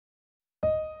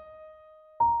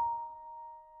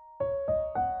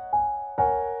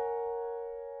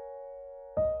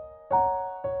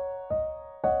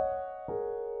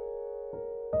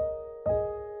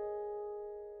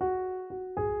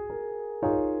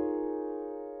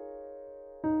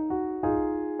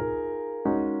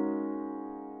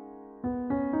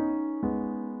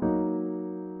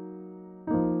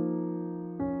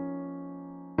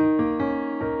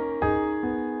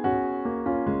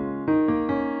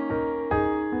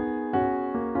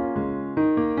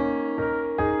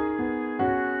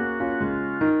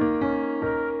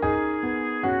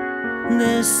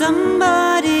There's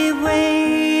somebody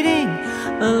waiting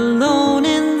alone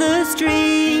in the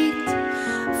street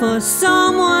for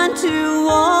someone to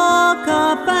walk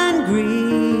up and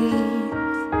greet.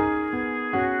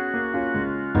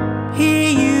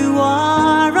 Here you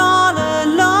are all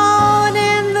alone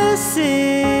in the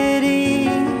city.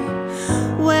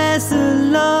 Where's the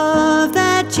love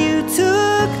that you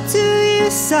took to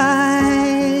your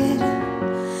side?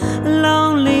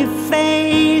 Lonely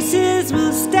faces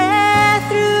will stare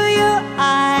through your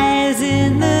eyes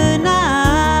in the night,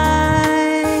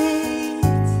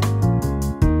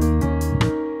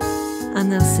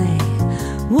 and they'll say,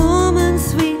 woman,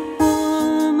 sweet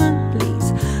woman,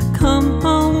 please come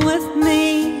home with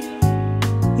me.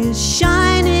 You're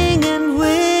shining and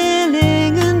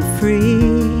willing and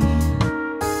free,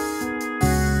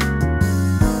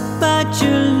 but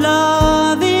your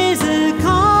love is a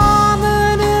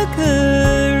common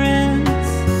occurrence,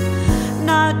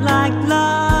 not like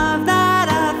love that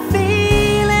I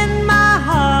feel in my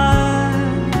heart.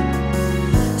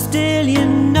 Still, you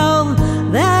know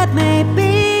that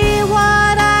maybe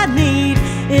what I need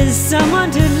is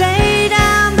someone to lay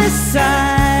down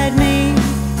beside me.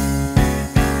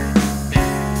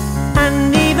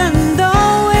 And even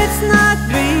though it's not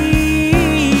real,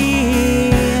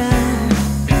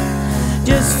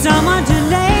 just someone to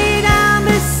lay down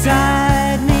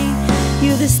beside me.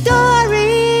 You're the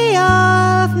story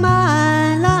of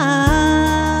my life.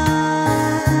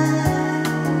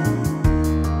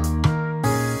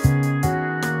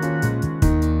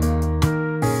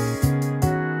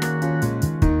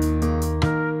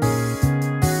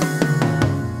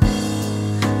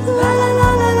 La la la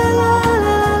la la la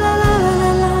la la la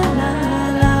la la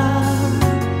la.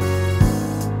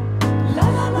 La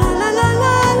la la la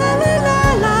la la la la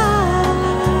la.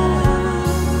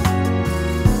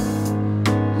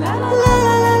 La la la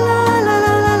la la la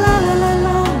la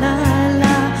la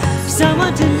la.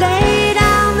 Someone to lay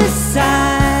down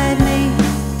beside me.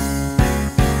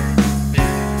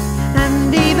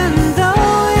 And even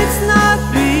though it's not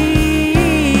real,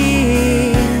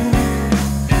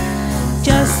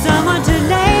 just someone to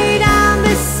lay down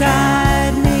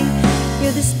beside me.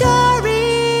 You're the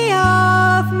story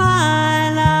of my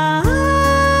life.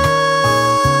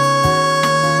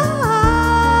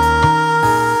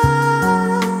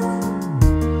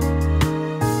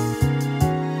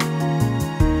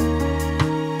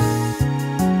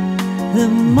 The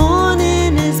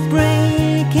morning is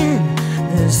breaking,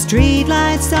 the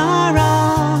streetlights are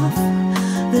off.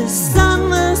 The sun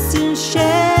will soon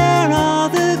share all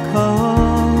the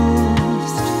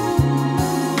cost.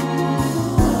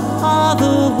 All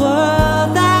the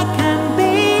world that can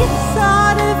be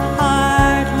sort of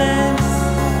heartless,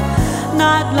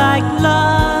 not like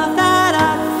love that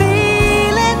I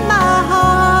feel in my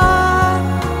heart.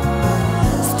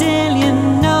 Still, you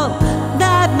know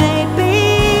that maybe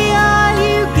all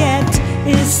you get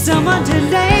is someone to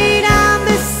lay down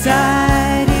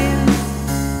beside you.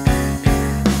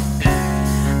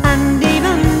 And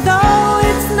even though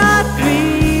it's not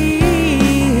real,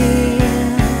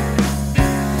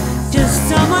 just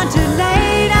someone to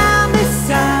lay down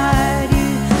beside you.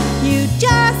 You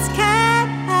just can't